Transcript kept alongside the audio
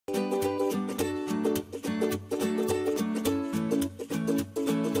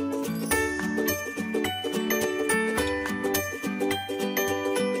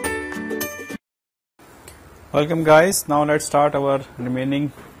Welcome guys, now let's start our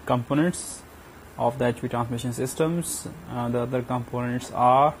remaining components of the HV transmission systems. The other components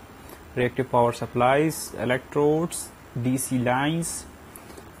are reactive power supplies, electrodes, DC lines,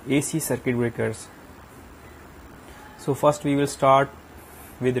 AC circuit breakers. So first we will start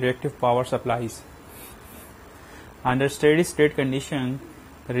with reactive power supplies. Under steady state condition,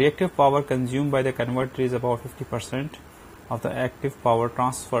 the reactive power consumed by the converter is about 50% of the active power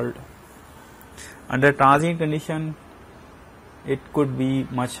transferred. Under transient condition, it could be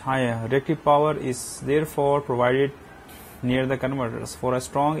much higher. Reactive power is therefore provided near the converters. For a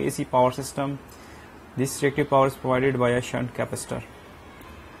strong AC power system, this reactive power is provided by a shunt capacitor.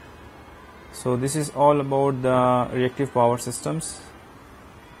 So this is all about the reactive power systems.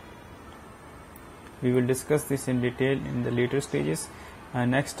 We will discuss this in detail in the later stages.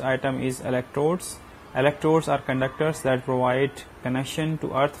 Next item is electrodes. Electrodes are conductors that provide connection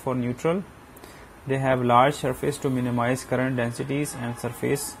to earth for neutral. They have large surface to minimize current densities and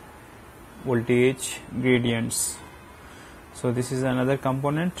surface voltage gradients. So this is another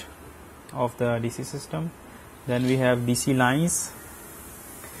component of the DC system. Then we have DC lines.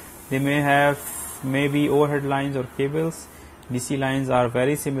 They may be overhead lines or cables. DC lines are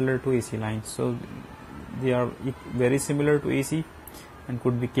very similar to AC lines. So they are very similar to AC and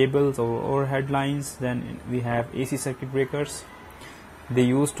could be cables or overhead lines. Then we have AC circuit breakers. They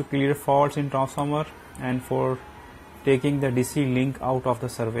used to clear faults in transformer and for taking the DC link out of the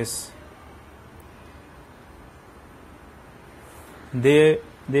service. They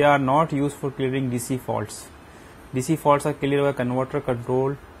are not used for clearing DC faults. DC faults are cleared by converter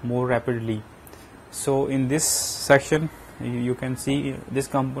control more rapidly. So in this section you can see these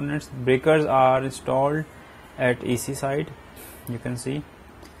components. Breakers are installed at AC side. You can see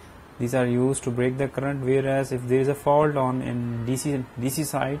these are used to break the current, whereas if there is a fault on in DC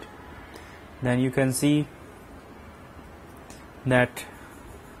side, then you can see that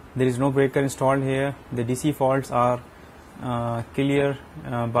there is no breaker installed here. The DC faults are cleared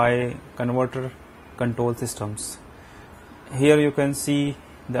by converter control systems. Here you can see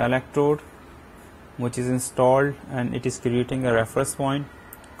the electrode which is installed, and it is creating a reference point,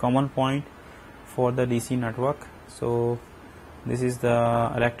 common point for the DC network. So this is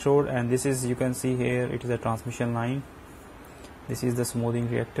the electrode, and this is, you can see here, it is a transmission line. This is the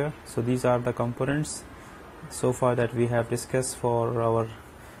smoothing reactor. So these are the components so far that we have discussed for our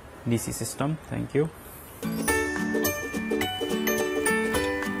DC system. Thank you.